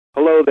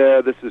Hello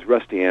there, this is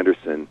Rusty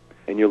Anderson,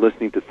 and you're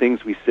listening to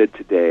Things We Said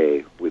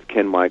Today with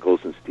Ken Michaels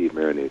and Steve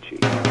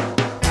Marinucci.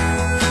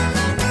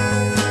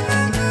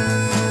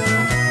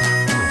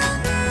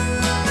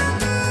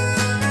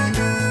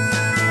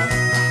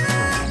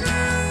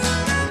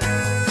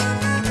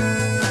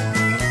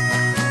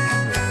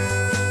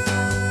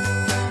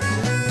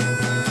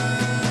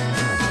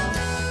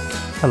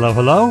 Hello,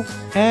 hello,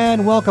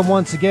 and welcome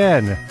once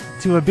again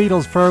to a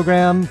Beatles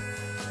program,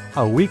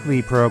 a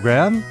weekly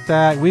program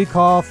that we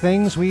call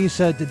Things We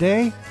Said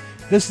Today.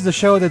 This is a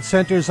show that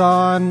centers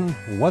on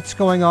what's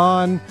going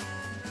on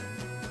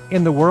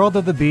in the world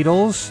of the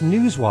Beatles,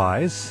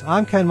 news-wise.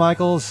 I'm Ken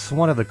Michaels,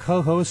 one of the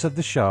co-hosts of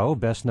the show,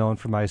 best known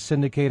for my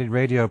syndicated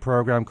radio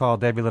program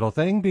called Every Little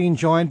Thing, being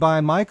joined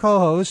by my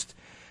co-host,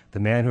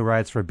 the man who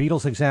writes for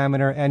Beatles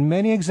Examiner and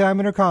many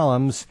Examiner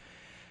columns,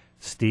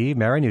 Steve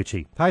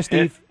Marinucci. Hi,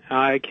 Steve.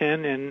 Hi,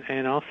 Ken,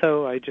 and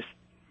also I just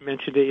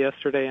mentioned it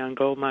yesterday on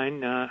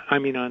Goldmine,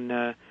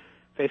 on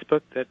Facebook,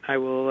 that I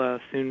will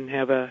soon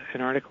have an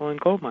article in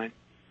Goldmine.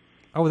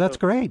 Oh, that's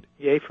great.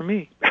 Yay for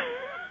me.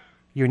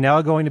 You're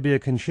now going to be a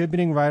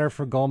contributing writer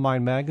for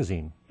Goldmine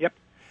magazine. Yep.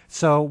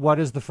 So what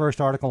is the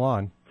first article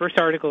on? First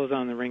article is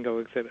on the Ringo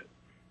exhibit.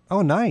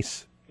 Oh,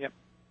 nice. Yep.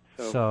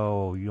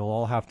 So you'll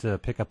all have to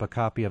pick up a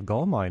copy of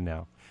Goldmine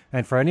now.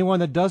 And for anyone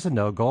that doesn't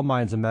know,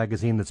 Goldmine's a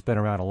magazine that's been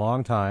around a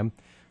long time,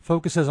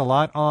 focuses a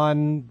lot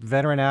on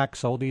veteran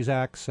acts, oldies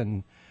acts,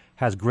 and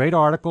has great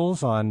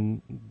articles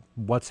on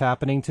what's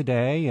happening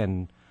today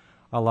and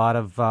a lot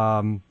of,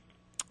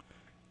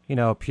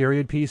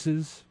 period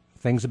pieces,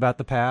 things about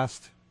the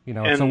past. You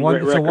know, it's a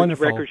wonderful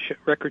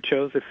record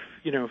shows.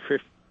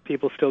 If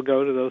people still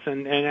go to those,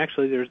 and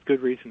actually there's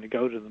good reason to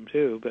go to them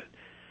too.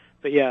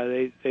 But yeah,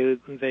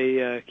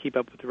 they keep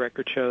up with the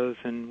record shows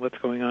and what's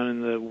going on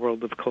in the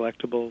world of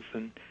collectibles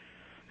and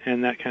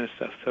that kind of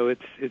stuff. So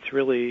it's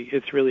really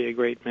a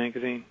great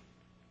magazine.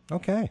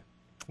 Okay.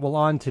 Well,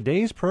 on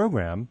today's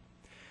program,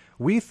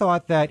 we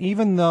thought that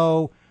even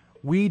though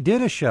we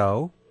did a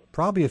show,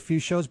 probably a few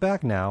shows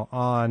back now,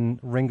 on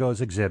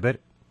Ringo's exhibit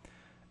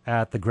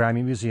at the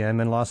Grammy Museum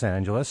in Los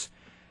Angeles,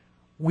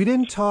 we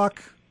didn't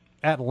talk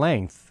at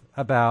length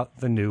about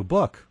the new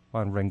book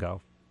on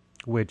Ringo,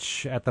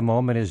 which at the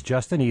moment is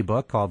just an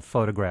ebook called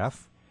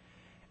Photograph.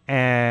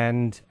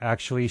 And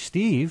actually,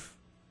 Steve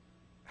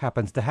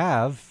happens to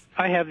have...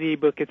 I have the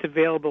ebook. It's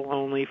available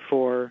only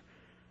for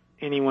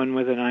anyone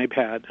with an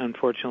iPad.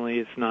 Unfortunately,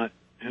 it's not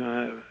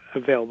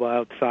available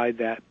outside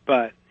that.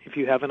 But if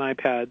you have an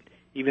iPad,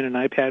 even an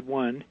iPad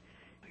 1,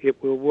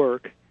 it will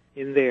work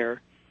in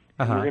there.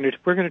 Uh-huh.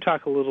 We're going to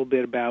talk a little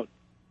bit about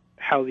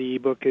how the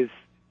ebook is,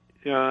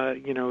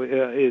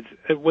 is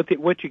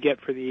what you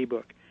get for the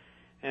ebook,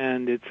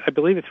 and I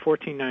believe it's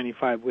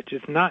 $14.95, which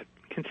is not,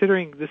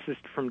 considering this is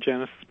from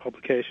Genesis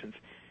Publications,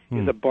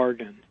 is a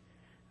bargain.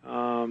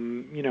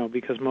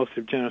 Because most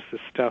of Genesis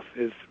stuff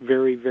is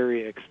very,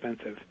 very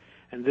expensive,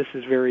 and this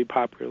is very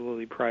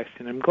popularly priced,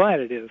 and I'm glad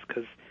it is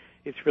because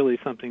it's really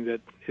something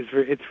that is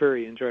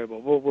very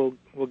enjoyable.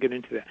 We'll get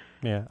into that.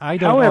 Yeah, I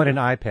don't own an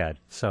iPad,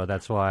 so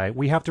that's why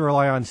we have to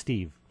rely on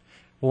Steve.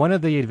 One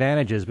of the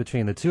advantages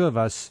between the two of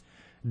us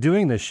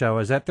doing this show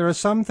is that there are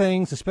some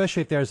things,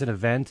 especially if there's an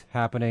event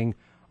happening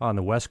on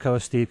the West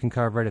Coast, Steve can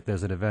cover it. If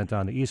there's an event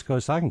on the East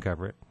Coast, I can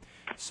cover it.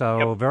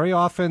 So very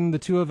often the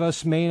two of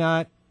us may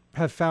not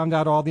have found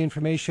out all the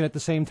information at the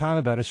same time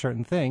about a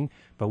certain thing,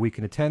 but we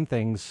can attend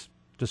things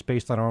just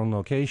based on our own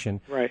location.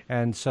 Right.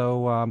 And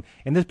so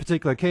in this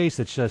particular case,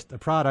 it's just a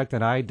product,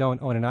 and I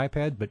don't own an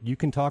iPad, but you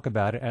can talk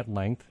about it at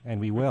length, and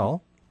we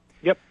will.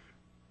 Yep,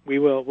 we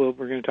will. We're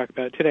going to talk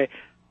about it today.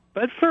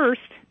 But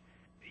first,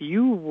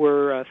 you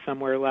were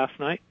somewhere last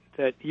night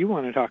that you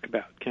want to talk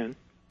about, Ken.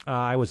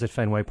 I was at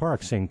Fenway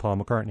Park seeing Paul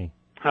McCartney.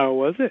 How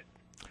was it?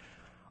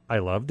 I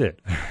loved it.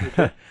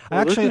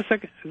 This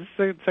is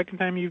the second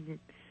time you've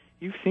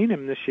seen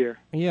him this year.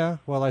 Yeah,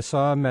 well, I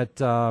saw him at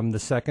the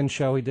second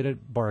show he did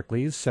at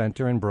Barclays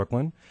Center in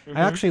Brooklyn. Mm-hmm.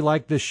 I actually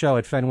liked this show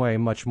at Fenway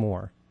much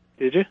more.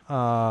 Did you?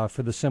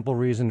 For the simple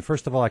reason,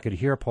 first of all, I could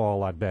hear Paul a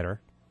lot better.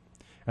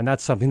 And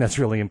that's something that's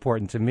really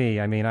important to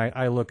me. I mean,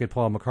 I look at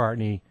Paul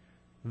McCartney,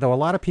 though a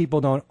lot of people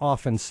don't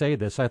often say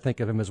this, I think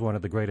of him as one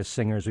of the greatest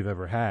singers we've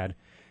ever had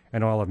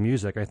in all of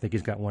music. I think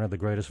he's got one of the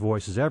greatest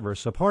voices ever.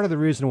 So part of the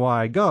reason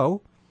why I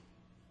go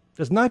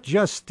is not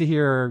just to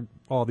hear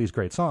all these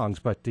great songs,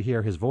 but to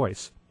hear his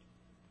voice.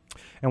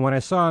 And when I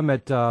saw him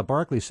at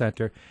Barclays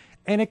Center,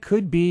 and it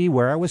could be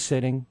where I was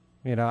sitting,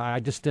 I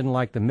just didn't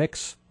like the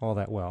mix all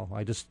that well.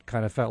 I just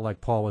kind of felt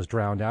like Paul was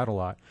drowned out a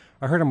lot.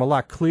 I heard him a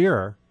lot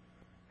clearer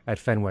at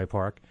Fenway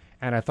Park,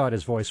 and I thought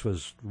his voice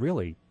was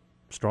really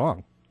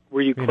strong.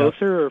 Were you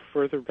closer or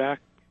further back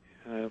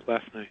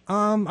last night?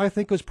 I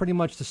think it was pretty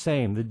much the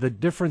same. The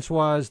difference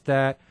was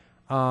that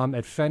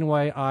at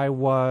Fenway I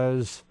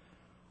was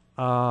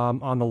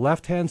on the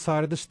left-hand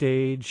side of the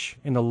stage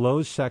in the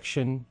low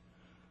section,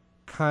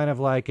 kind of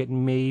like at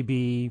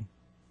maybe,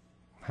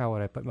 how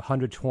would I put,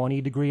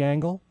 120-degree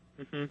angle.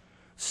 Mm-hmm.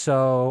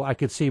 So I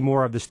could see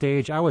more of the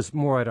stage. I was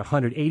more at a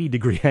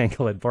 180-degree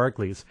angle at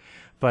Barclays.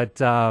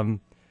 But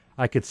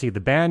I could see the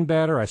band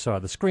better. I saw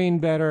the screen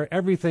better.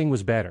 Everything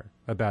was better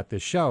about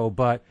this show,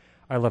 but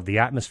I love the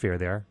atmosphere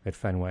there at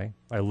Fenway.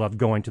 I love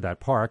going to that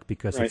park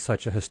because Right. it's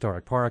such a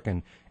historic park,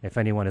 and if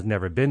anyone has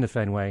never been to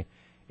Fenway,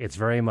 it's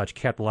very much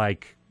kept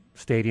like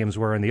stadiums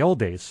were in the old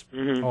days.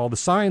 Mhm. All the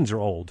signs are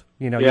old.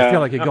 You know, Yeah. you feel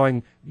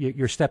like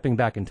you're stepping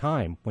back in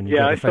time when you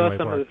Yeah, go I to saw Fenway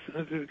some Park.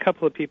 of the, a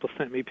couple of people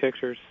sent me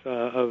pictures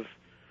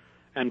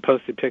and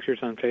posted pictures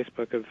on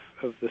Facebook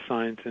of the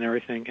signs and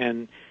everything.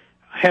 And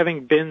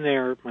having been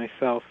there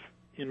myself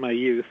in my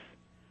youth,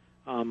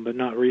 but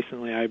not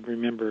recently, I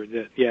remember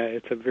that. Yeah,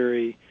 it's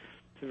very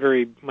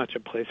much a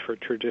place for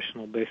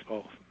traditional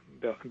baseball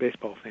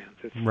fans.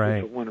 It's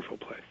Right. a wonderful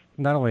place.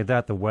 Not only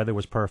that, the weather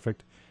was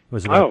perfect. It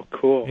was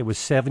Cool. It was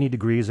 70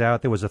 degrees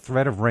out. There was a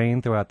threat of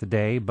rain throughout the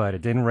day, but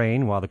it didn't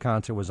rain while the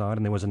concert was on,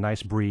 and there was a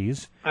nice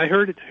breeze. I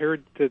heard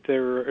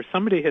that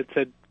somebody had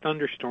said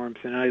thunderstorms,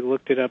 and I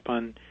looked it up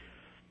on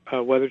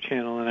Weather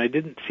Channel, and I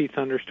didn't see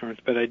thunderstorms,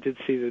 but I did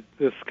see that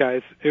the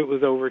skies. It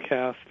was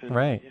overcast. And,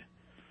 Right.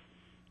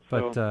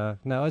 So,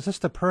 But no, it was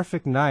just a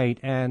perfect night,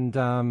 and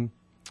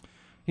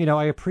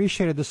I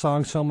appreciated the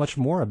songs so much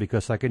more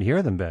because I could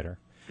hear them better.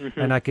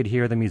 And I could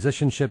hear the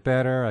musicianship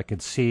better. I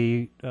could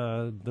see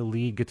the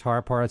lead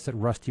guitar parts that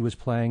Rusty was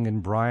playing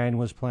and Brian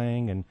was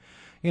playing. And,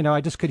 I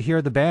just could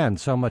hear the band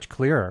so much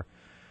clearer.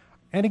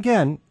 And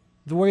again,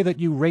 the way that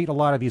you rate a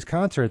lot of these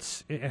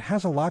concerts, it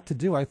has a lot to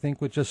do, I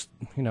think, with just,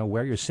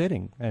 where you're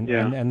sitting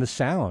and the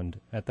sound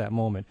at that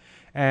moment.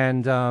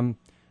 And,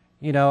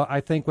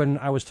 I think when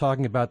I was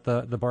talking about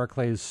the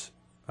Barclays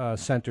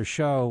Center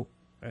show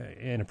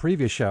in a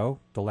previous show,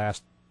 the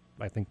last,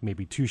 I think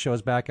maybe 2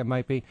 shows back it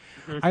might be,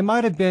 I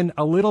might have been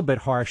a little bit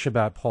harsh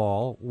about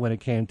Paul when it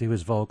came to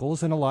his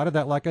vocals, and a lot of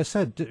that, like I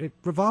said, it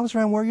revolves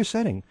around where you're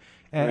sitting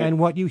and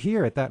what you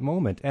hear at that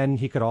moment. And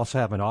he could also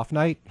have an off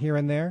night here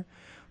and there,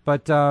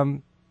 but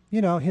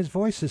his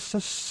voice is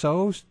just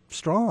so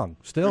strong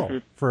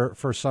still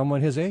for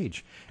someone his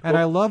age. Cool. And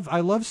I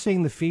love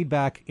seeing the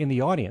feedback in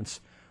the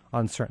audience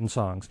on certain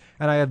songs,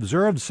 and I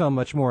observed so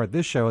much more at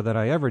this show than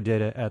I ever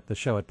did at the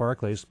show at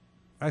Barclays.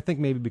 I think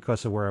maybe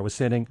because of where I was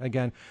sitting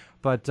again.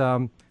 But,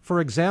 for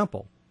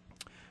example,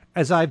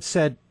 as I've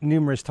said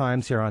numerous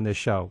times here on this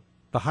show,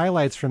 the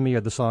highlights for me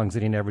are the songs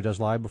that he never does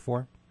live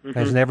before,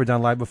 has never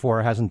done live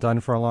before, hasn't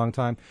done for a long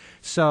time.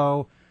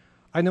 So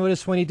I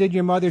noticed when he did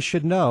Your Mother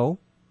Should Know,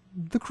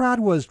 the crowd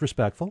was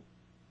respectful.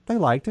 They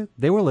liked it.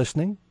 They were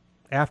listening.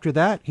 After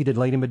that, he did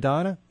Lady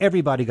Madonna.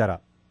 Everybody got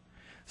up.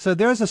 So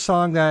there's a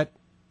song that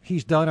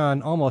he's done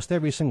on almost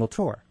every single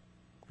tour.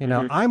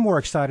 I'm more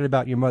excited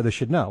about Your Mother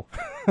Should Know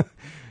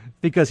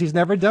because he's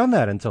never done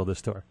that until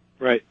this tour.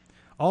 Right.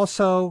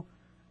 Also,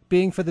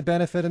 being for the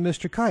benefit of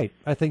Mr. Kite,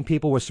 I think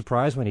people were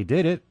surprised when he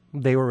did it.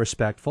 They were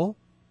respectful.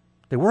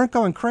 They weren't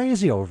going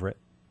crazy over it,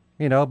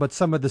 but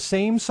some of the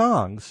same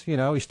songs,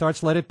 he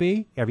starts Let It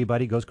Be,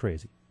 everybody goes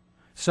crazy.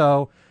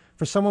 So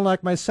for someone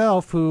like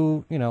myself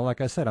who, like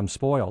I said, I'm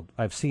spoiled.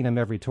 I've seen him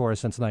every tour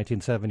since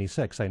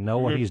 1976. I know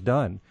what he's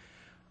done.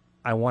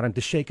 I want him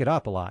to shake it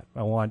up a lot.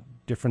 I want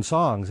different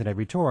songs in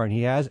every tour, and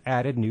he has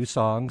added new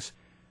songs,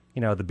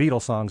 the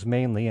Beatles songs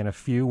mainly, and a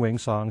few Wing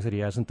songs that he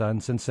hasn't done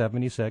since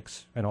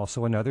 76, and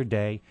also Another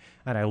Day,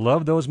 and I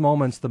love those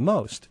moments the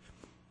most.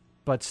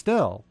 But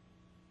still,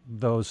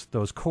 those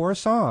core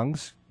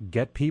songs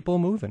get people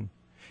moving.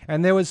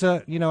 And there was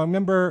I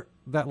remember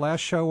that last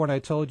show when I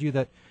told you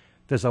that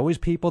there's always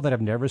people that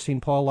have never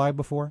seen Paul live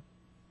before?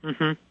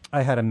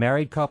 I had a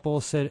married couple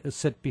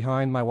sit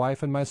behind my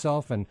wife and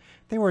myself, and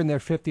they were in their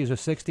 50s or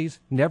 60s,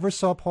 never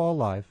saw Paul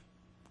live,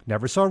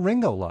 never saw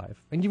Ringo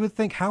live. And you would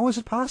think, how is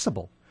it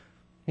possible?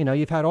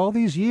 You've had all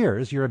these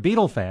years, you're a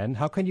Beatle fan,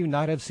 how can you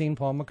not have seen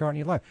Paul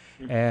McCartney live?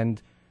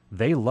 And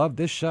they loved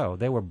this show.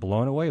 They were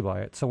blown away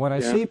by it. So when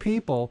I see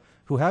people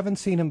who haven't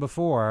seen him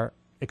before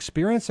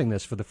experiencing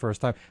this for the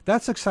first time,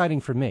 that's exciting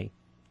for me,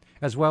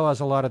 as well as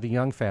a lot of the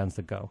young fans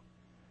that go.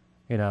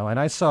 And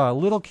I saw a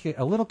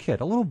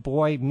little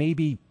boy,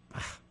 maybe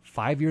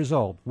 5 years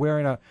old,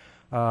 wearing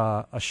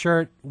a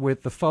shirt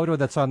with the photo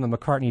that's on the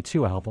McCartney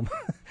 2 album.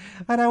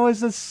 And I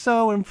was just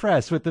so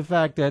impressed with the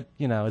fact that,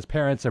 his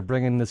parents are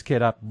bringing this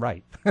kid up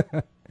right.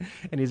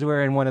 And he's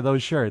wearing one of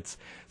those shirts.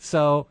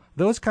 So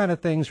those kind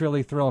of things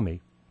really thrill me.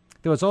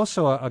 There was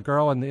also a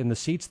girl in the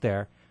seats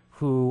there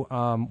who,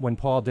 when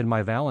Paul did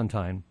My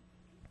Valentine,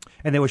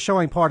 and they were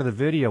showing part of the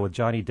video with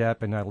Johnny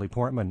Depp and Natalie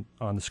Portman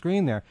on the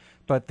screen there,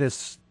 but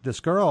this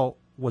girl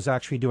was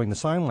actually doing the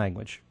sign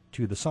language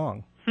to the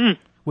song,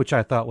 which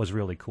I thought was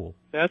really cool.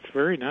 That's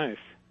very nice.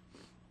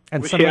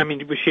 And was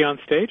she on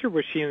stage or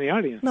was she in the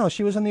audience? No,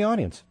 she was in the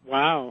audience.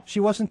 Wow. She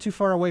wasn't too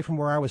far away from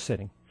where I was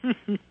sitting.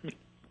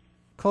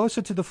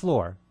 Closer to the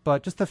floor,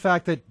 but just the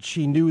fact that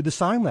she knew the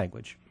sign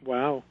language.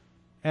 Wow.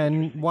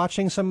 And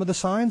watching some of the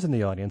signs in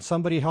the audience.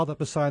 Somebody held up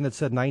a sign that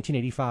said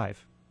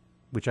 1985,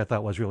 which I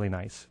thought was really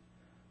nice.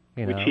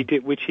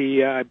 Which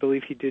he I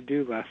believe he did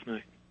do last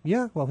night.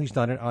 Yeah, well, he's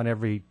done it on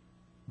every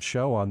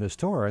show on this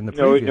tour. And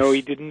previous... No,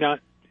 he did not.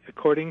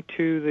 According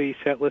to the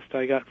set list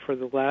I got for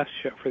the last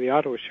show, for the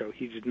Ottawa show,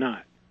 he did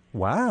not.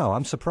 Wow,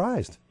 I'm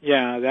surprised.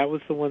 Yeah, that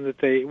was the one that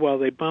they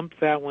bumped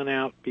that one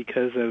out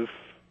because of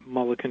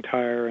Mulligan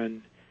Tire,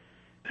 and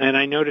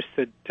I noticed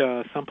that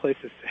some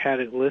places had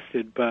it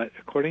listed, but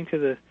according to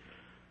the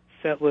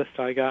set list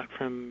I got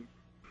from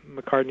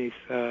McCartney's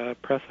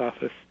press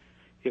office,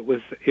 it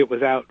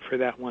was out for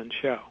that one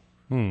show.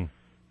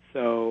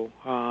 So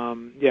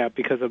yeah,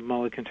 because of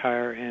Mulligan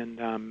Tire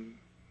and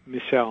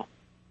Michelle.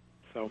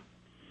 So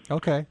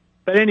okay,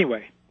 but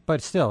anyway.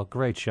 But still,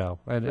 great show.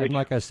 And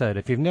like I said,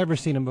 if you've never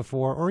seen him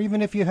before, or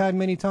even if you had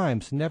many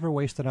times, never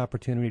waste an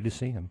opportunity to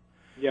see him.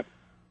 Yep.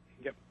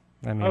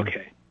 I mean,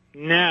 okay,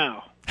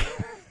 now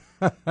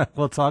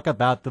we'll talk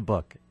about the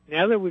book.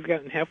 Now that we've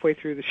gotten halfway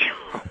through the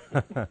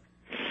show.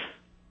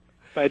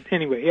 But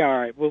anyway, yeah, all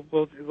right.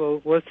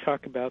 We'll let's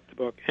talk about the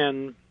book.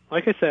 And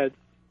like I said,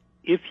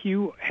 if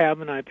you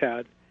have an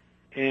iPad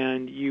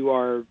and you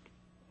are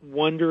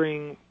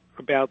wondering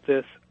about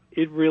this,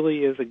 it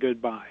really is a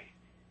good buy.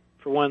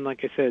 For one,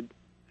 like I said,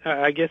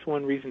 I guess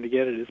one reason to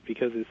get it is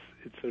because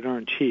it's so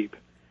darn cheap.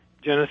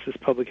 Genesis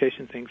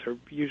publication things are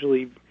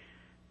usually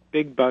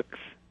big bucks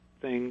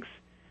things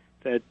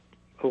that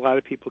a lot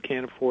of people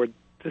can't afford.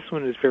 This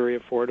one is very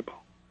affordable.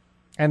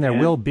 And there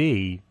will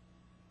be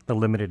the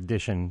limited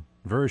edition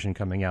version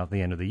coming out at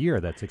the end of the year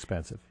that's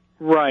expensive.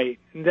 Right.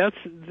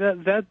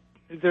 That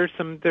there's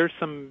some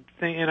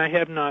thing, and I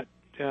have not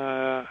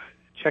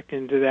checked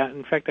into that.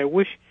 In fact, I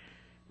wish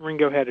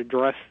Ringo had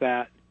addressed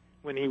that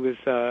when he was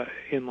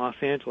in Los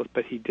Angeles,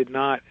 but he did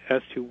not,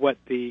 as to what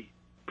the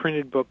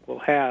printed book will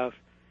have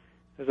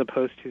as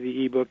opposed to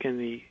the ebook and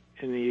the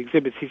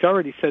exhibits. He's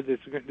already said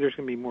there's going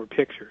to be more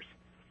pictures.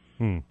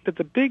 But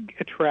the big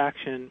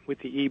attraction with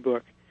the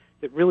ebook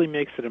that really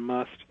makes it a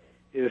must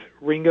is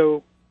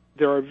Ringo.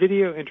 There are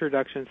video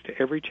introductions to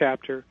every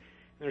chapter, and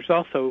there's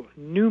also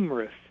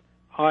numerous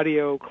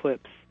audio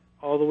clips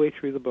all the way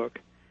through the book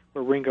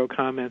where Ringo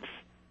comments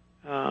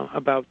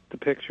about the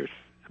pictures,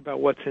 about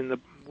what's in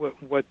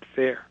what's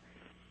there,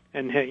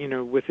 and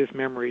with his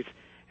memories.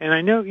 And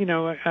I know,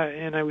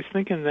 and I was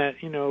thinking that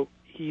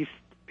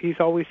he's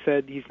always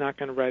said he's not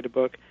going to write a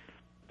book.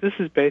 This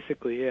is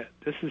basically it.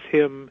 This is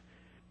him.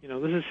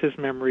 This is his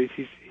memories.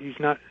 He's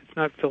not. It's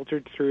not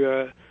filtered through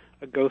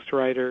a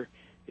ghostwriter.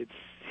 It's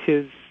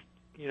his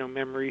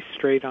memories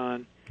straight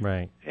on.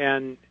 Right.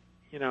 And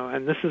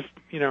and this is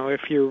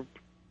if you're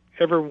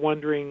ever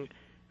wondering,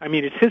 I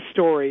mean, it's his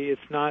story.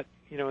 It's not.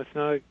 It's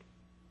not.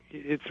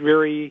 It's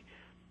very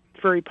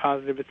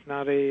positive. It's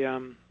not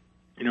a.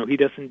 He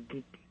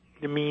doesn't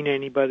demean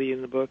anybody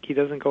in the book. He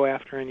doesn't go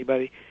after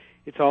anybody.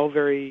 It's all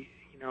very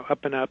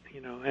up and up,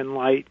 and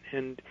light.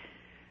 And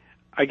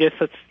I guess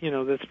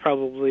that's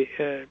probably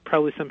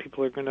some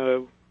people are going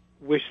to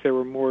wish there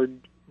were more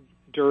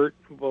dirt.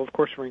 Well, of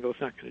course, Ringo's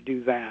not going to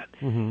do that.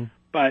 Mm-hmm.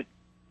 But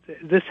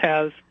this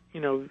has,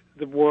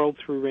 the world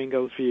through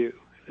Ringo's view,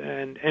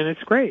 and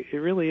it's great. It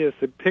really is.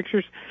 The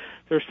pictures,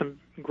 there's some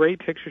great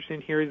pictures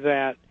in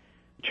here,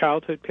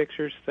 childhood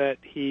pictures that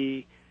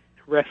he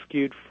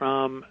rescued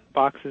from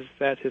boxes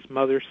that his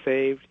mother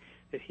saved,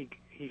 that he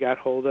got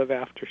hold of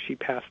after she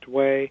passed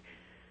away.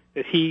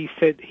 That he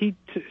said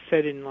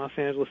in Los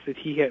Angeles that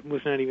he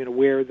was not even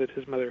aware that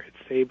his mother had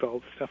saved all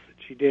the stuff that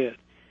she did.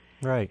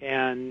 Right.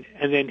 And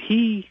then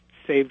he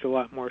saved a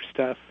lot more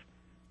stuff,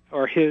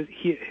 or his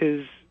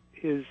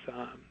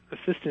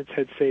assistants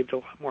had saved a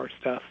lot more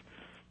stuff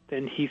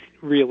than he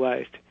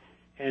realized.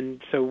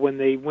 And so when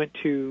they went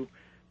to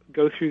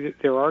go through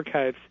their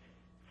archives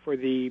for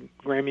the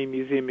Grammy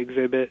Museum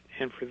exhibit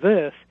and for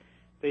this,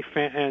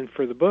 and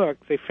for the book,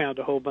 they found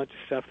a whole bunch of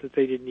stuff that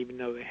they didn't even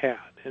know they had.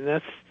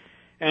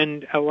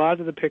 And a lot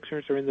of the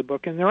pictures are in the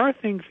book, and there are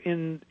things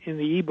in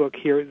the ebook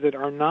here that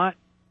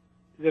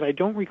I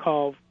don't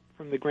recall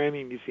from the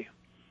Grammy Museum,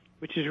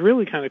 which is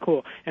really kind of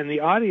cool. And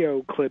the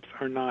audio clips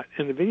are not,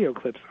 and the video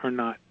clips are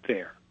not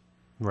there.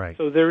 Right.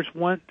 So there's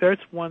one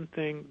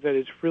thing that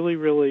is really,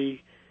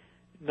 really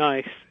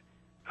nice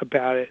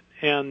about it.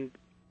 And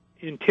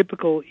in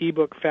typical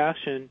ebook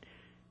fashion,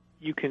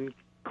 you can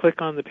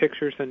click on the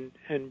pictures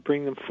and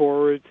bring them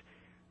forward.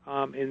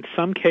 In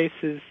some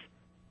cases,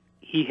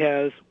 he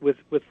has with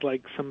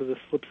like some of the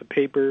slips of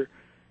paper,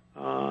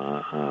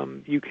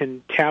 you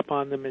can tap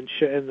on them and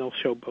they'll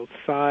show both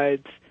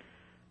sides.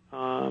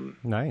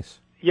 Nice.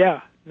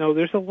 Yeah. No,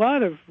 there's a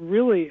lot of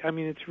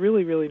it's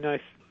really, really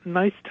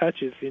nice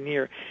touches in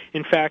here.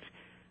 In fact,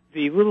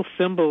 the little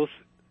symbols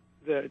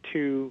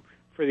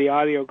for the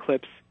audio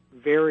clips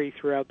vary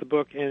throughout the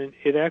book, and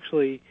it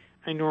actually,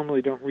 I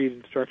normally don't read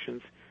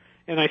instructions.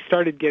 And I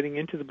started getting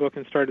into the book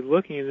and started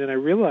looking, and then I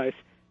realized,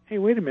 hey,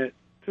 wait a minute,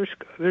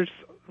 there's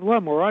a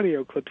lot more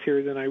audio clips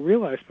here than I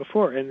realized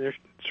before, and there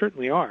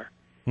certainly are.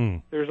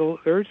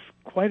 There's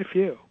quite a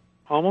few.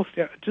 Almost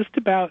just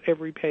about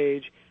every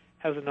page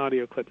has an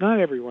audio clip. Not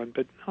everyone,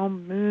 but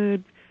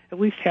at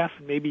least half,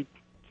 maybe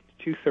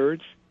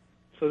 2/3.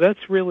 So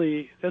that's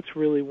really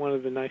one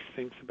of the nice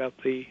things about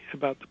the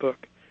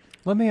book.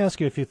 Let me ask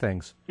you a few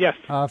things. Yes.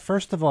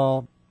 First of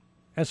all,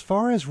 as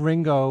far as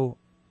Ringo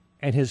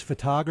and his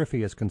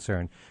photography is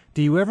concerned,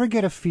 do you ever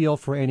get a feel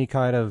for any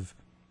kind of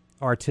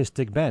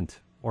artistic bent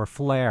or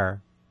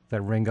flair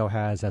that Ringo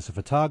has as a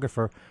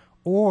photographer,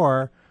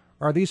 or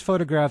are these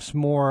photographs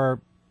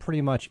more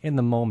pretty much in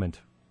the moment,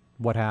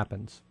 what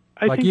happens?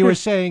 Like you were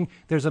saying,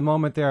 there's a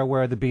moment there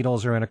where the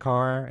Beatles are in a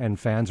car and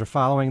fans are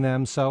following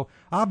them, so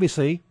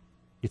obviously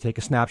you take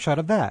a snapshot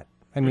of that.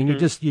 I mean,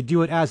 you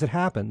do it as it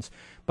happens.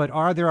 But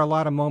are there a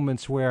lot of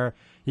moments where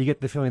you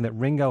get the feeling that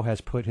Ringo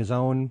has put his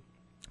own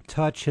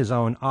touch, his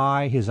own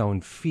eye, his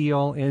own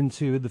feel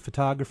into the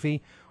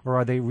photography, or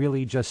are they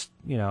really just,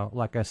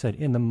 like I said,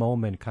 in the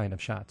moment kind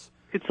of shots?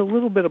 It's a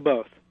little bit of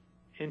both,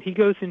 and he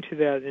goes into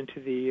that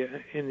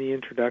in the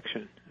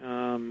introduction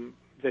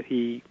that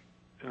he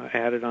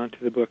added onto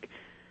the book.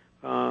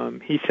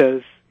 He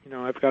says,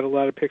 I've got a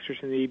lot of pictures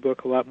in the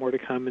ebook, a lot more to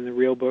come in the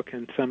real book,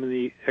 and some in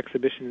the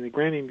exhibition in the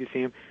Granny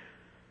Museum.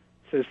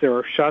 Says there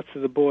are shots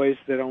of the boys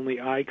that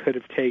only I could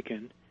have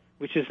taken,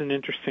 which is an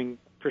interesting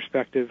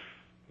perspective,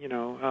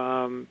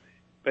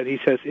 But he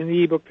says in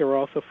the ebook there are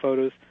also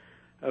photos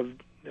of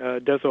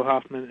Dezo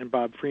Hoffman and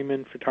Bob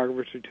Freeman,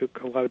 photographers who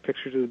took a lot of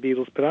pictures of the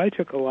Beatles, but I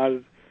took a lot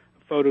of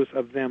photos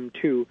of them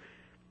too.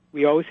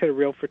 We always had a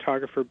real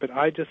photographer, but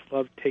I just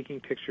loved taking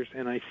pictures,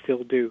 and I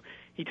still do.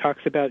 He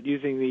talks about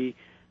using the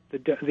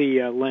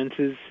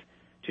lenses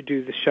to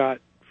do the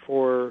shot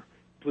for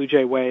Blue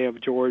Jay Way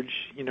of George,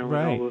 right. And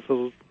all those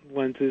little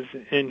lenses,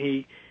 and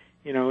he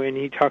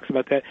talks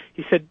about that.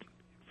 He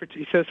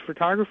says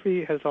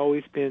photography has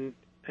always been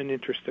an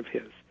interest of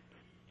his,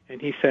 and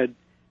he said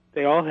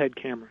they all had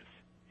cameras,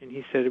 and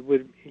he said it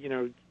would,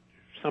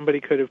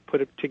 somebody could have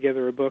put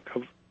together a book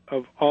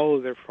of all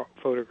of their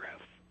photographs.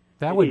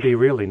 That would be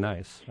really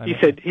nice. He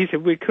said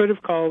we could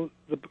have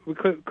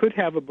could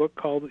have a book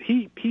called.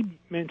 He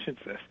mentions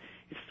this.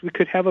 We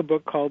could have a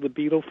book called The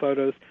Beatle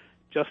Photos,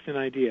 Just an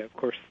Idea. Of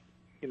course,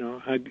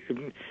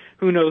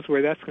 who knows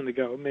where that's going to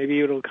go?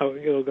 Maybe it'll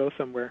go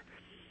somewhere.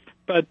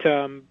 But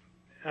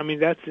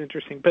that's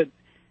interesting. But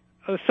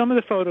some of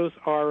the photos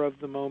are of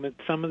the moment.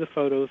 Some of the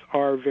photos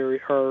are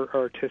very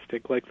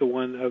artistic, like the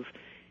one of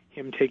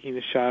him taking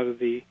the shot of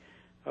the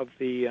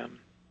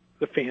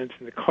fans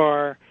in the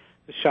car.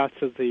 The shots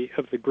of the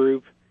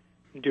group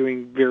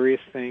doing various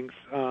things.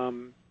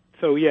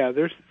 So yeah,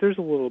 there's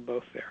a little of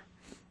both there.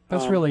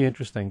 That's really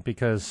interesting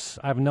because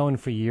I've known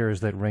for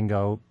years that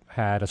Ringo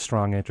had a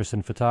strong interest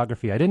in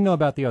photography. I didn't know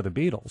about the other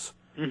Beatles.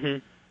 Mm-hmm.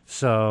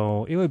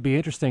 So it would be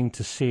interesting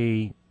to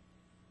see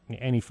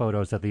any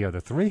photos that the other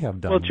three have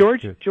done. Well,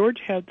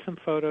 George had some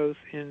photos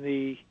in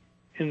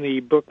the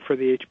book for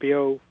the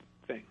HBO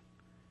thing,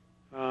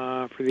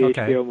 for the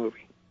HBO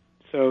movie.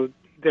 So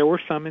there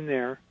were some in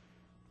there.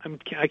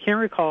 I can't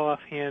recall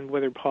offhand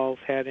whether Paul's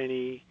had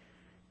any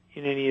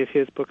in any of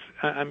his books.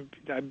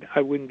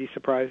 I wouldn't be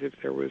surprised if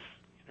there was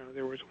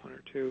one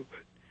or two. But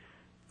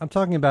I'm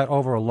talking about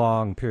over a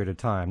long period of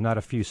time, not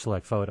a few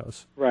select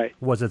photos. Right.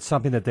 Was it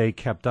something that they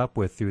kept up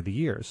with through the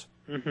years?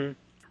 Mm-hmm.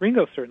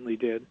 Ringo certainly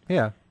did.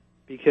 Yeah.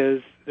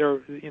 Because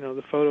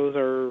the photos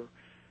are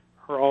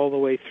all the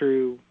way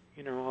through,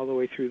 all the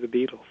way through the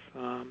Beatles.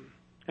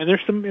 And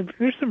there's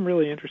some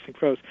really interesting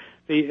photos.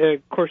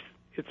 Of course,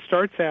 it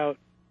starts out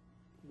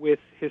with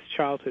his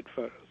childhood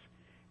photos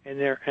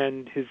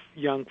and his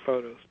young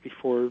photos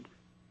before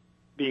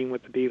being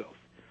with the Beatles.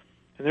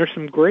 And there's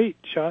some great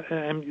shots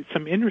and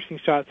some interesting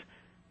shots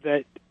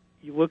that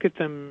you look at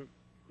them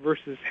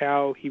versus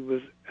how he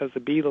was as a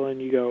Beatle,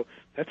 and you go,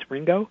 "That's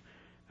Ringo."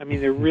 I mean,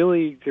 they're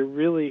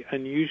really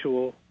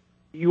unusual.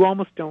 You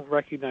almost don't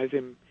recognize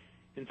him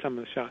in some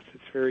of the shots.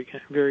 It's very,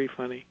 very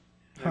funny,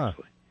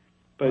 actually.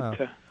 But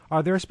wow.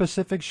 Are there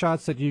specific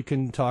shots that you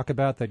can talk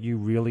about that you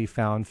really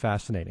found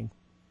fascinating?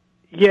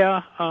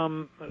 Yeah.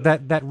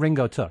 That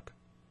Ringo took.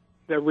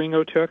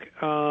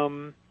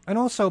 And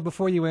also,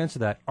 before you answer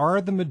that, are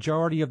the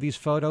majority of these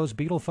photos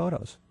Beatle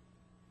photos?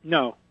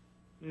 No.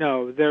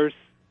 The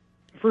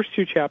first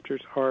two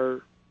chapters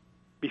are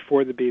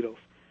before the Beatles.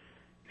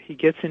 He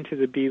gets into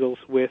the Beatles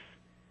with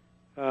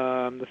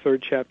the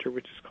third chapter,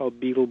 which is called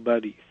Beatle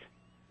Buddies.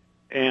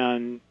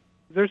 And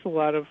there's a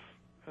lot of,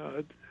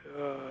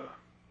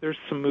 there's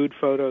some mood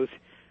photos.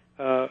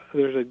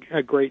 There's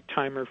a great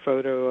timer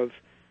photo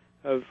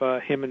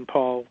of him and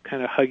Paul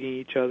kind of hugging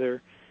each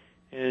other.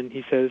 And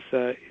he says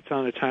it's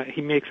on a time.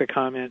 He makes a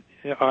comment,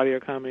 an audio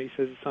comment. He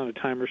says it's on a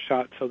timer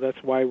shot, so that's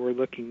why we're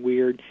looking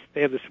weird.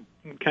 They have this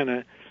kind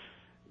of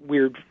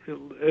weird,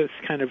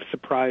 kind of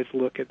surprised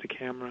look at the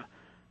camera.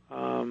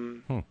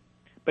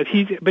 But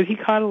he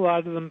caught a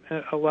lot of them.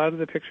 A lot of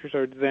the pictures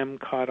are them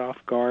caught off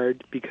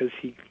guard because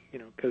he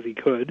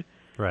could.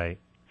 Right.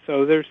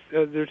 So there's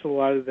a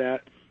lot of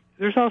that.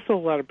 There's also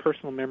a lot of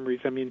personal memories.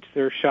 I mean,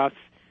 there are shots.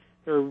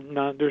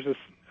 There's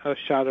a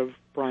shot of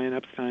Brian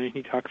Epstein.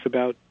 He talks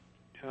about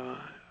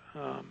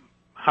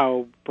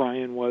how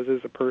Brian was as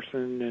a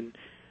person, and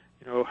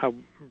how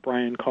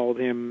Brian called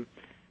him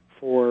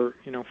for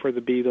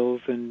the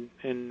Beatles,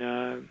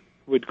 and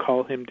would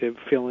call him to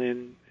fill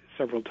in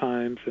several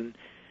times, and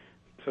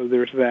so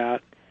there's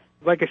that.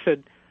 Like I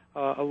said,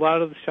 a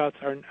lot of the shots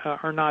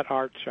are not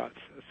art shots.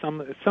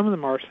 Some of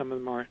them are, some of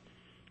them aren't.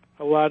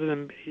 a lot of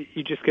them,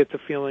 you just get the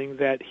feeling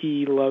that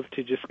he loved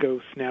to just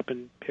go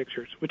snapping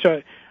pictures, which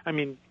I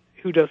mean,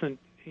 who doesn't,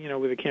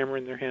 with a camera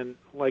in their hand,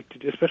 like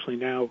to, especially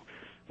now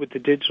with the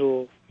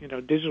digital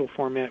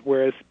format,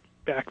 whereas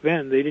back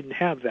then they didn't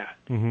have that.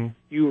 Mm-hmm.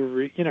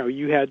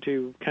 You had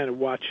to kind of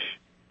watch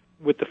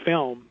with the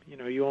film.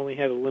 You only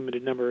had a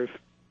limited number of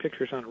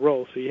pictures on a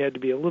roll, so you had to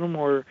be a little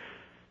more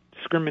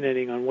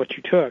discriminating on what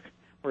you took,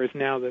 whereas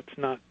now that's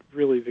not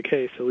really the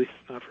case, at least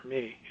not for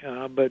me.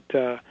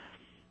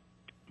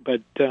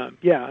 But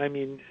yeah, I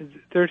mean,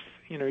 there's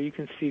you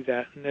can see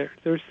that, and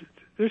there's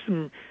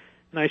some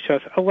nice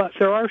shots.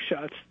 There are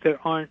shots that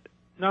aren't.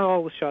 Not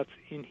all the shots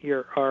in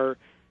here are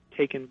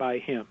taken by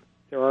him.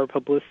 There are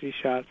publicity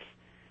shots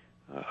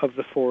of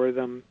the four of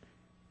them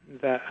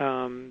that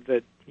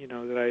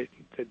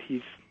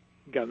he's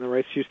gotten the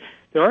rights to use.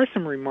 There are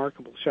some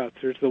remarkable shots.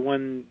 There's the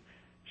one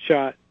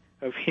shot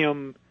of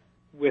him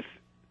with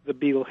the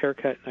Beatle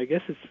haircut, and I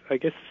guess it's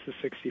the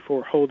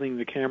 64, holding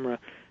the camera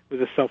with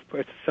a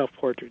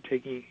self-portrait,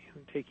 taking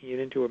it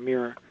into a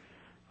mirror,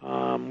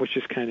 which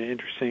is kind of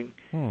interesting.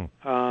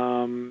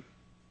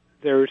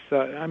 There's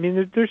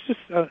just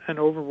an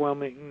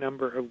overwhelming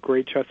number of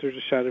great shots. There's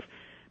a shot of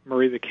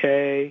Murray the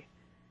K.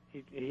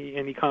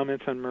 He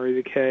comments on Murray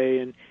the K,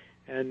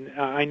 and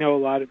I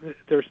know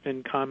there's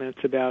been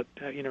comments about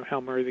how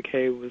Murray the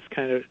K was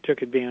kind of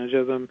took advantage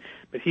of them,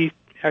 but he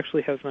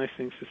actually has nice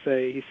things to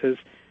say. He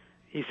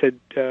said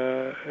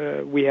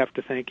we have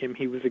to thank him.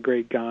 He was a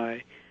great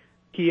guy.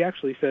 He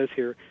actually says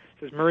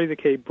Murray the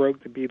K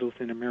broke the Beatles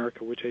in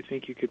America, which I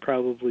think you could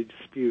probably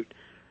dispute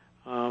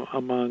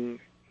among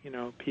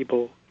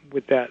people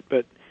with that,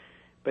 but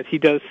he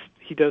does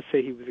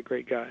say he was a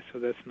great guy, so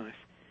that's nice.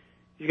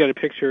 He's got a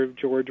picture of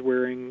George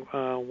wearing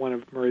one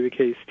of Murray the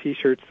K's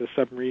T-shirts, the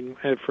submarine.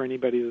 For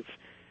anybody that's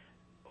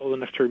old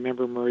enough to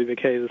remember Murray the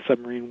K, the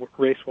submarine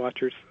race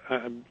watchers,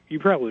 you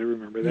probably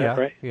remember that,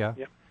 right? Yeah.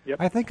 Yep.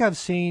 I think I've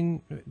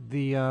seen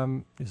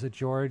the is it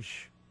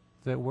George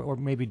or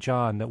maybe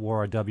John that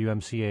wore a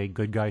WMCA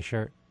good guy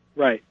shirt?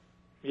 Right.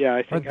 Yeah,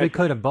 I think they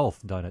could have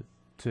both done it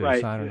too. Right.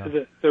 So I don't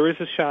know. There is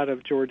a shot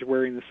of George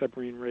wearing the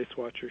submarine race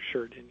watcher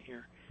shirt in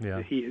here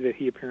that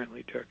he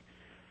apparently took.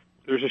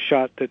 There's a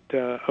shot that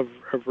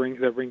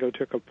that Ringo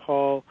took of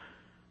Paul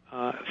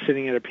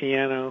sitting at a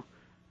piano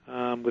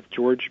with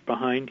George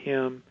behind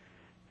him.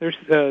 There's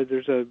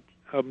a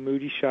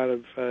moody shot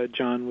of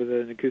John with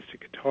an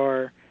acoustic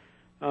guitar.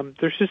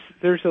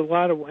 There's a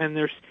lot of, and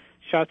there's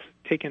shots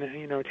taken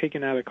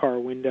out a car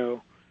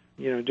window,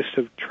 just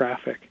of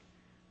traffic.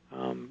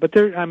 But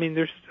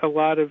there's a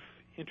lot of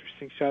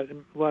interesting shots, a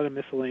lot of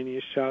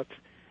miscellaneous shots.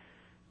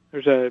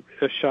 There's a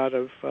shot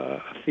of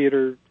a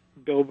theater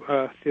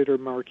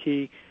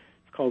marquee.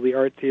 It's called the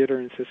Art Theater,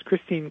 and it says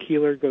Christine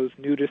Keeler goes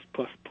nudist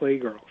plus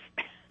playgirls.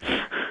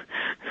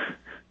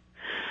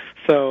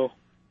 So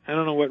I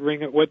don't know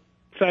what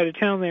side of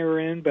town they were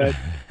in, but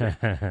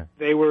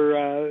they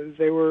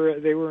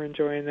were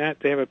enjoying that.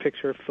 They have a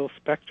picture of Phil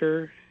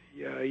Spector,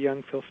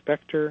 young Phil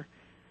Spector.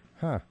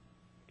 Huh.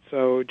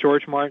 So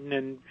George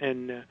Martin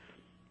and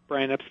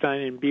Brian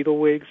Epstein in Beatle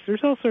wigs.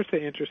 There's all sorts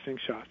of interesting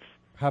shots.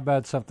 How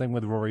about something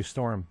with Rory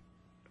Storm?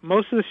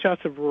 Most of the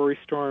shots of Rory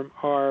Storm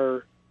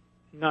are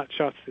not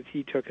shots that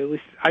he took. At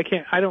least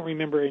I don't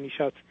remember any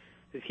shots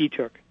that he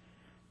took.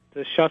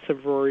 The shots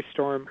of Rory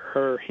Storm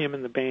are him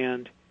and the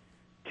band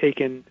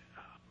taken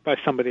by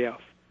somebody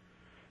else.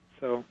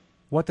 So,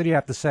 what did he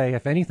have to say,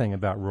 if anything,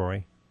 about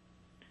Rory?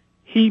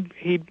 He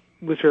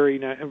was very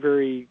nice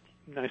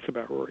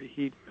about Rory.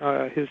 He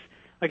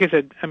like I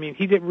said,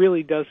 he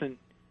really doesn't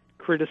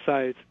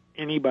criticize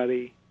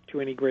anybody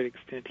to any great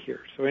extent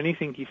here. So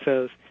anything he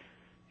says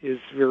is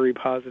very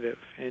positive,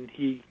 and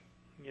he's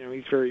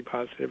very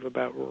positive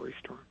about Rory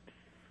Storm.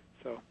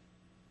 So,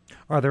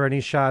 are there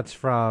any shots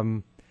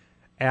from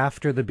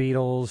after the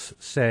Beatles,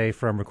 say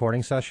from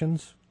recording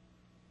sessions,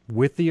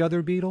 with the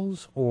other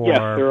Beatles,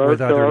 or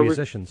with other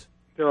musicians?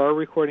 There are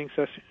recording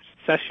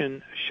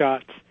session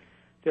shots.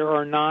 There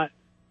are not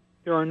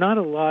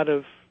a lot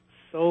of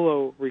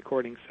solo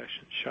recording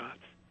session shots.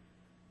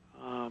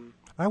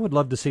 I would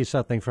love to see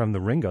something from the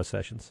Ringo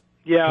sessions.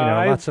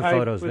 Yeah, lots of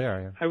photos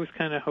there. Yeah. I was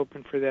kind of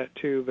hoping for that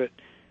too, but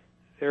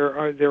there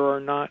are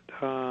not.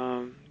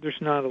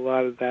 There's not a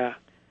lot of that.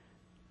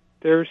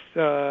 There's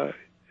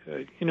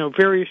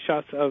various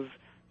shots of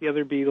the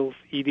other Beatles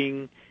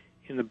eating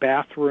in the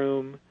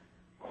bathroom,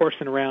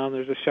 horsing around.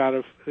 There's a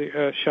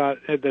shot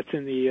that's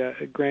in the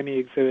Grammy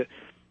exhibit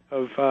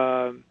of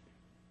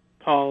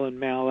Paul and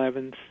Mal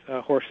Evans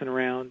horsing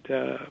around.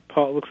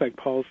 Paul looks like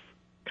Paul's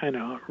kind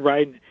of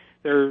riding.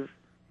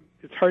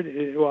 It's hard.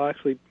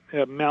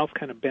 Mal's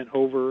kind of bent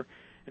over,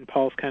 and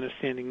Paul's kind of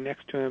standing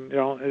next to him.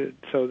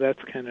 So that's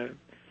kind of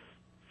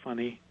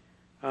funny.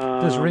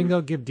 Does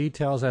Ringo give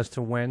details as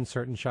to when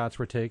certain shots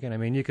were taken?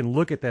 You can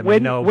look at them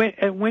and know.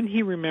 When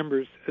he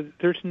remembers,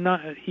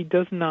 he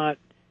does not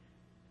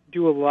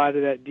do a lot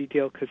of that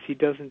detail because he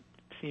doesn't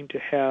seem to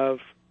have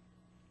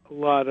he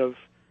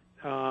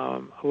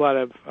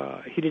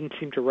didn't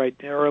seem to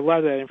write, or a lot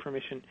of that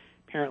information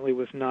apparently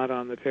was not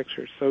on the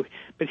picture. So,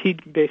 but he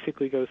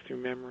basically goes through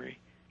memory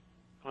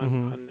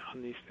on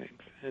these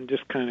things and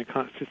just kind of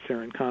sits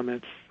there and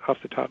comments off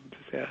the top of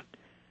his head.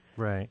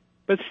 Right.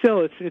 But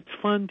still, it's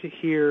fun to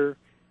hear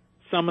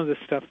some of the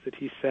stuff that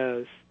he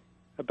says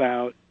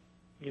about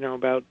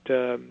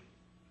the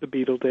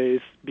Beatle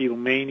days,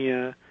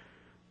 Beatlemania.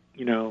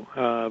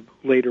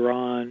 Later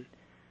on,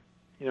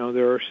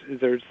 there's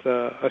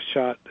a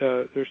shot.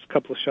 There's a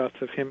couple of shots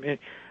of him.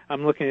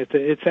 I'm looking at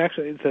it's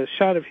a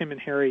shot of him and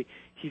Harry.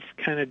 He's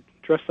kind of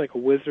dressed like a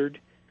wizard.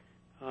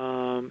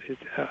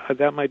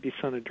 That might be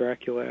Son of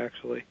Dracula,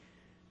 actually.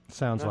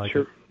 Sounds like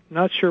it.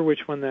 Not sure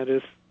which one that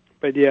is,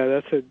 but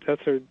yeah,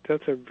 that's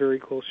a very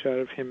cool shot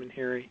of him and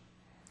Harry.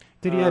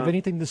 Did he have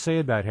anything to say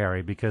about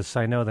Harry? Because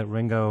I know that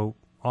Ringo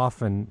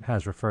often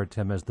has referred to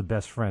him as the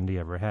best friend he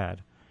ever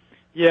had.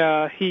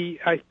 Yeah,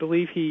 I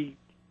believe he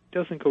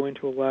doesn't go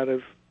into a lot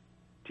of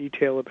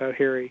detail about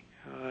Harry,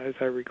 as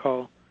I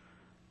recall.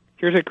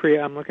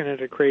 I'm looking at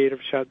a creative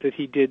shot that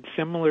he did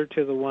similar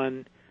to the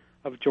one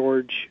of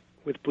George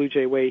with Blue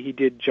Jay Way. He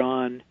did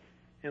John,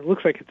 and it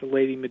looks like it's a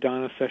Lady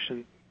Madonna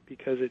session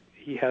because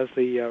he has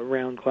the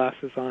round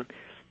glasses on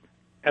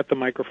at the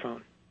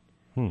microphone.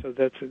 So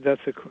that's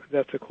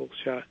a cool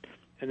shot.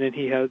 And then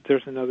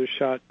there's another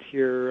shot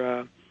here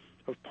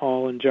of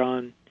Paul and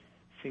John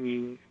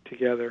singing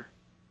together.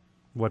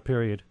 What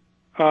period?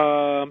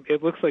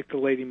 It looks like the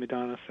Lady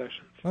Madonna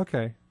sessions.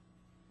 Okay.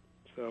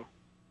 So.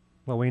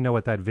 Well, we know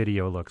what that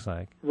video looks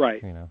like.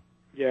 Right.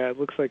 Yeah, it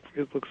looks like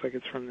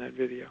it's from that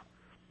video.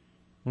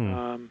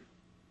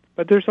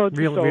 But there's all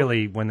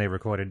really when they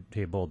recorded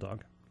Hey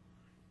Bulldog.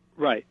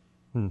 Right.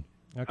 Okay.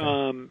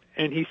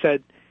 And he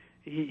said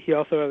he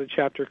also had a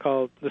chapter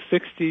called "The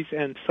 '60s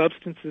and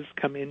Substances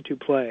Come into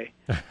Play."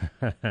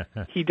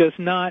 He does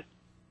not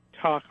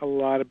talk a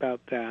lot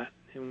about that,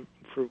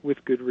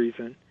 with good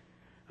reason.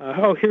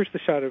 Here's the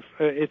shot of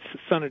it's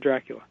Son of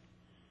Dracula.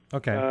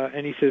 Okay.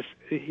 And he says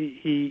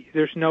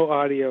there's no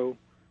audio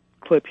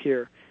clip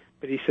here,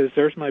 but he says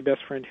there's my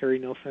best friend Harry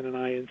Nilsson and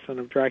I in Son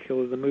of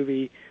Dracula, the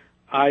movie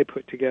I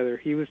put together.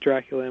 He was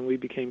Dracula, and we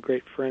became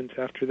great friends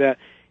after that.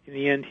 In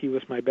the end, he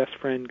was my best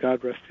friend.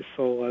 God rest his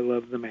soul. I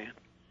love the man.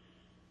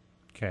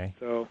 Okay.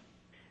 So,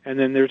 and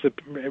then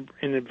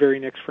in the very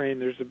next frame,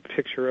 there's a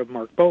picture of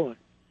Mark Bolan.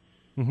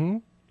 Mm-hmm.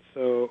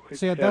 So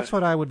that's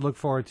what I would look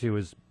forward to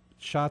is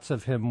shots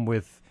of him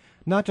with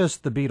not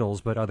just the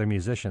Beatles but other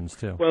musicians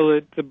too.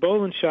 Well, the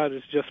Bolan shot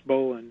is just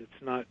Bolan.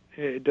 It's not.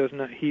 It does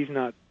not. He's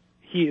not.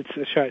 It's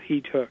a shot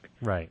he took.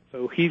 Right.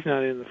 So he's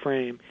not in the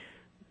frame.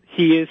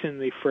 He is in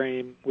the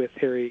frame with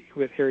Harry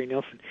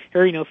Nilsson.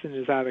 Harry Nilsson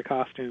is out of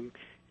costume,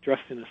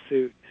 dressed in a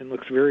suit, and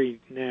looks very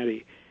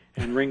natty.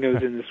 And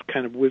Ringo's in this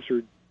kind of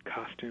wizard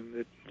costume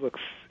that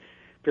looks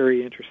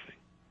very interesting.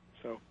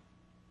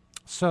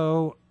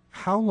 So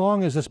how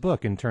long is this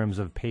book in terms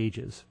of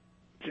pages?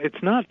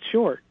 It's not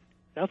short.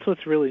 That's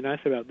what's really nice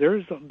about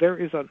it. There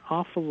is an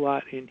awful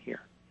lot in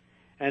here.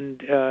 And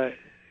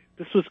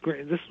this was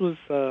great. This was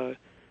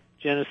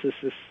Genesis.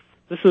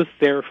 This was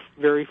their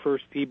very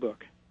first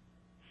ebook.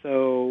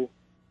 So,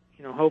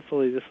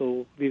 hopefully this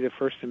will be the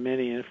first of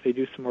many. And if they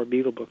do some more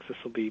Beatle books, this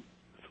will be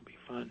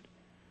fun.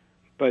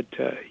 But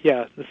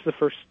this is the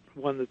first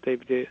one that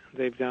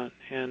they've done,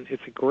 and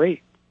it's a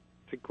great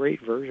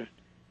version.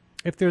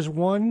 If there's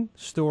one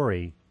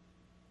story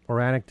or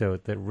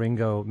anecdote that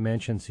Ringo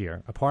mentions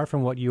here, apart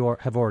from what you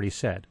have already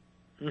said,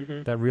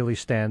 that really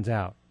stands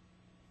out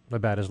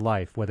about his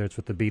life, whether it's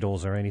with the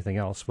Beatles or anything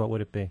else, what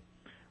would it be?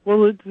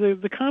 Well,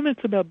 the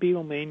comments about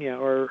Beatlemania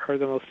are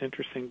the most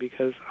interesting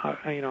because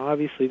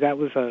obviously that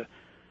was an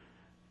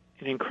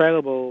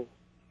incredible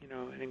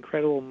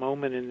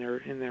moment in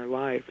their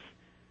lives.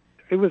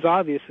 It was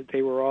obvious that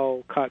they were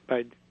all caught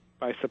by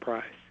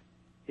surprise.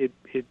 They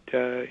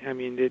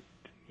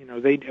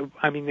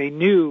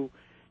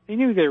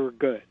knew they were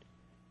good.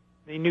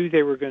 They knew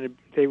they were going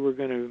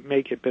to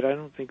make it, but I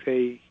don't think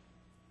they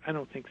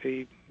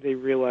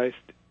realized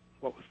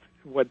what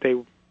was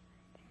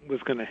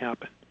going to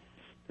happen.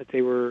 That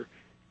they were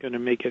going to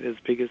make it as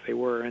big as they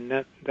were, and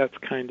that's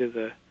kind of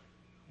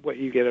what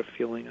you get a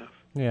feeling of.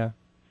 Yeah.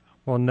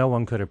 Well, no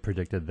one could have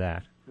predicted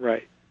that.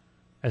 Right.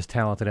 As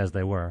talented as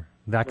they were,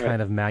 that right.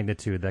 kind of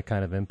magnitude, that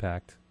kind of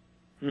impact.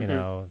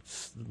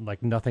 It's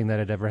like nothing that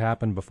had ever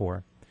happened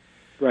before.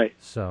 Right.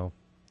 So,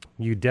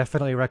 you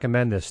definitely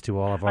recommend this to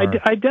all of our...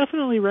 I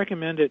definitely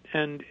recommend it,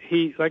 and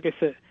like I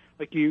said,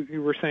 like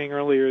you were saying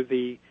earlier,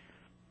 the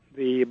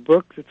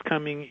book that's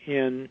coming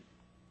in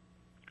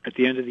at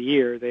the end of the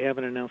year, they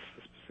haven't announced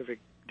the specific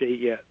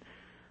date yet.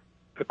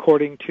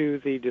 According to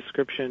the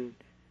description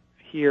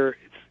here,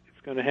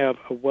 it's going to have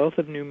a wealth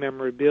of new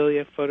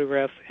memorabilia,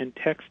 photographs, and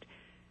text.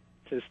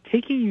 It says,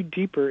 taking you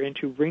deeper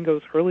into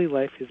Ringo's early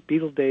life, his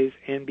Beatle days,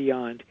 and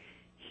beyond.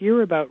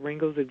 Hear about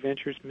Ringo's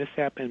adventures,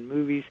 mishap, and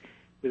movies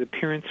with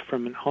appearances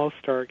from an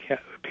all-star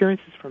cast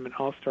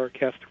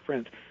of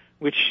friends,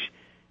 which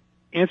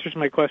answers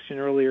my question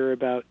earlier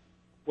about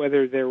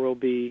whether there will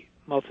be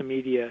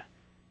multimedia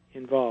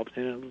involved.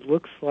 And it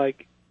looks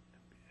like,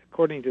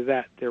 according to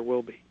that, there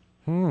will be.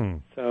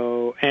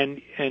 So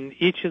and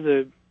each of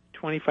the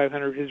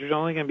 2,500, there's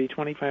only going to be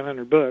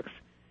 2,500 books,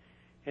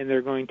 and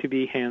they're going to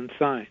be hand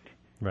signed.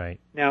 Right.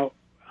 Now,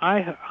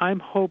 I'm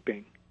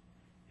hoping,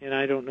 and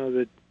I don't know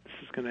that this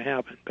is going to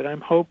happen, but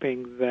I'm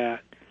hoping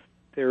that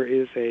there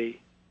is a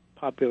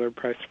popular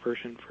price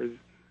version for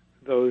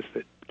those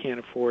that can't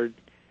afford,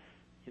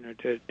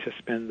 to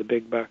spend the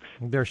big bucks.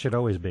 There should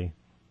always be.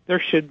 There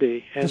should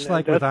be. And just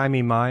like with I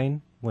Me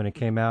Mine when it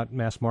came out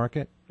mass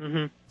market.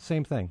 Mm-hmm.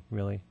 Same thing,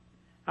 really.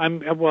 They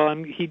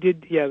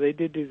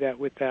did do that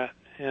with that,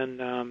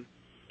 and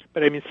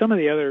but I mean, some of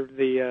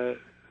the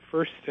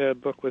first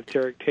book with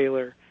Derek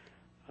Taylor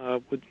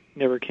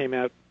never came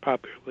out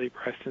popularly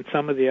priced, and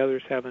some of the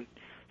others haven't.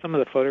 Some of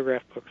the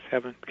photograph books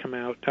haven't come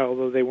out,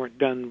 although they weren't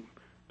done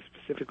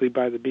specifically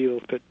by the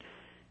Beatles. But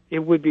it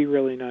would be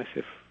really nice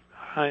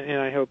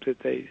and I hope that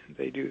they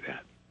do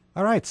that.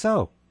 All right,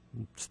 so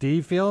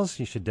Steve feels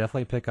you should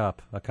definitely pick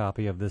up a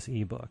copy of this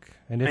ebook,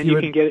 and you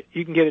can get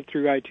it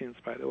through iTunes,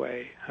 by the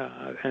way,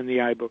 and the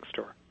iBook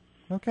store.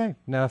 Okay.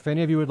 Now, if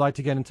any of you would like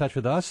to get in touch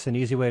with us, an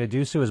easy way to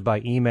do so is by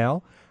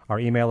email. Our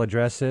email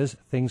address is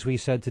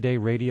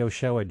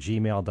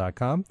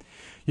thingswesaidtodayradioshow@gmail.com.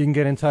 You can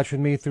get in touch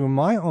with me through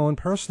my own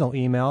personal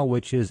email,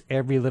 which is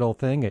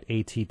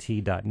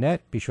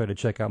everylittlething@att.net. Be sure to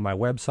check out my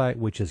website,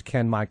 which is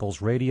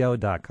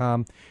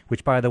kenmichaelsradio.com,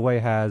 which, by the way,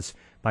 has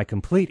my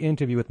complete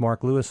interview with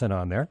Mark Lewison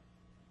on there.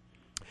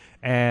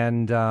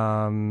 And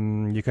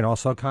you can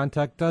also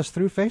contact us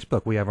through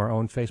Facebook. We have our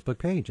own Facebook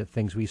page at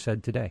Things We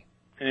Said Today.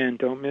 And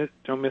don't miss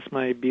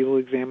my Beatle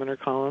Examiner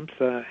columns.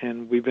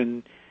 And we've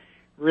been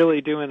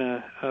really doing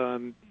a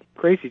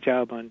crazy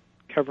job on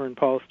covering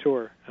Paul's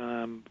tour.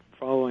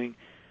 Following,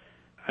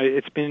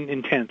 it's been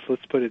intense.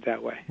 Let's put it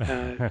that way.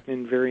 It's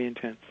been very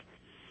intense.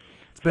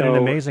 It's been an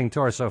amazing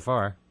tour so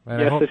far.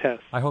 And yes, it has.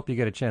 I hope you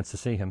get a chance to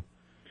see him.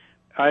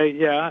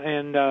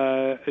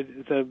 The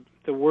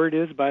word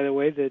is, by the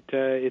way, that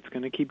it's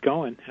going to keep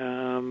going.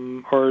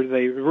 Or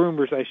the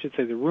rumors are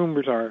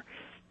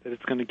that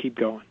it's going to keep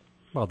going.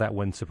 Well, that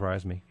wouldn't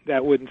surprise me.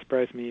 That wouldn't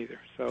surprise me either.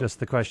 So just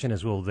the question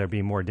is, will there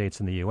be more dates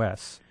in the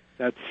U.S.?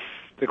 That's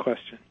the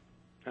question.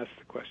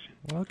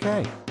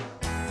 Okay.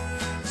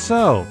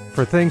 So,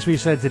 for Things We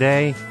Said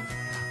Today,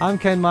 I'm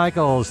Ken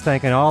Michaels,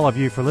 thanking all of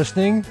you for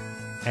listening,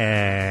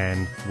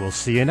 and we'll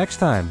see you next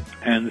time.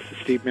 And this is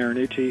Steve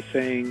Marinucci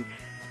saying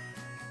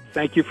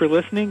thank you for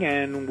listening,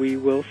 and we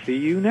will see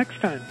you next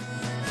time.